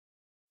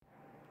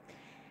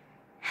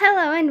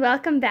Hello and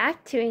welcome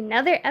back to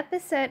another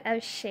episode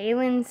of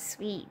Shaylin's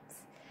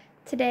Sweets.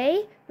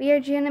 Today we are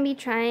going to be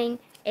trying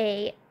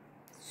a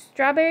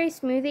strawberry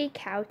smoothie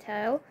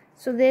cowtail.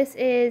 So this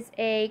is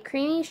a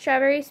creamy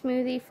strawberry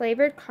smoothie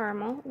flavored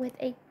caramel with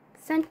a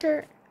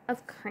center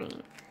of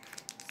cream.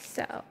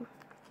 So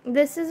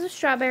this is a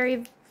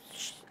strawberry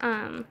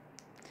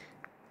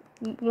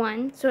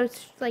one, so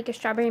it's like a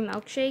strawberry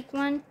milkshake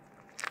one.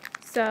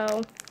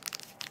 So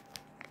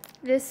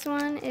this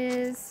one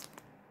is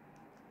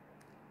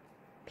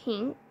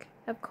pink,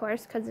 of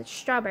course, because it's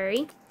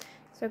strawberry.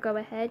 So go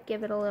ahead,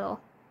 give it a little.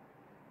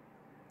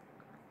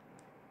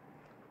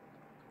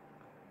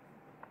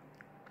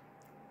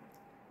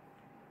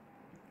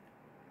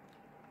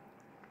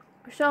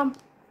 So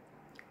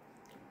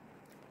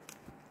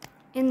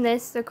in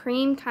this, the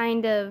cream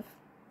kind of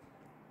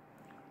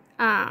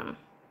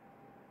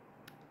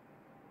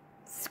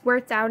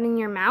squirts out in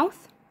your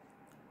mouth,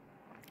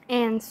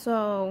 and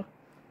so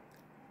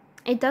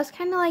it does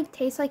kind of like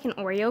taste like an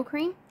Oreo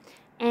cream.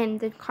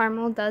 And the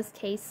caramel does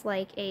taste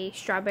like a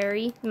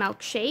strawberry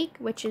milkshake,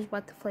 which is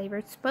what the flavor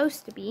is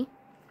supposed to be.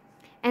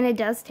 And it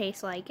does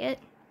taste like it.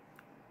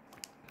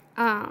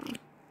 But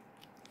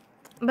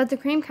the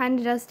cream kind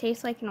of does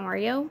taste like an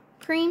Oreo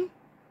cream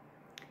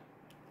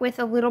with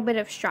a little bit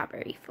of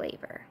strawberry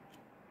flavor.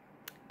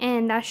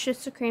 And that's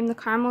just the cream. The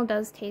caramel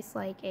does taste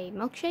like a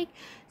milkshake.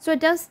 So it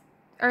does,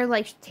 or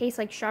like taste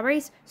like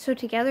strawberries. So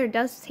together it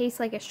does taste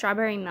like a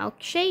strawberry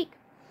milkshake.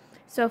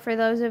 So for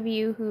those of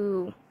you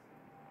who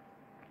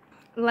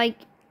like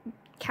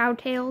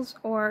cowtails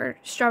or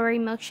strawberry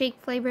milkshake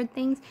flavored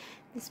things,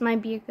 this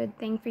might be a good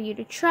thing for you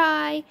to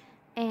try.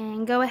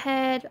 And go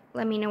ahead,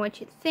 let me know what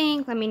you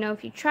think. Let me know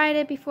if you tried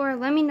it before.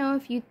 Let me know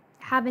if you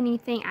have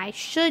anything I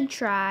should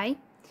try.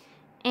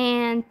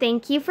 And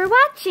thank you for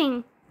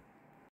watching.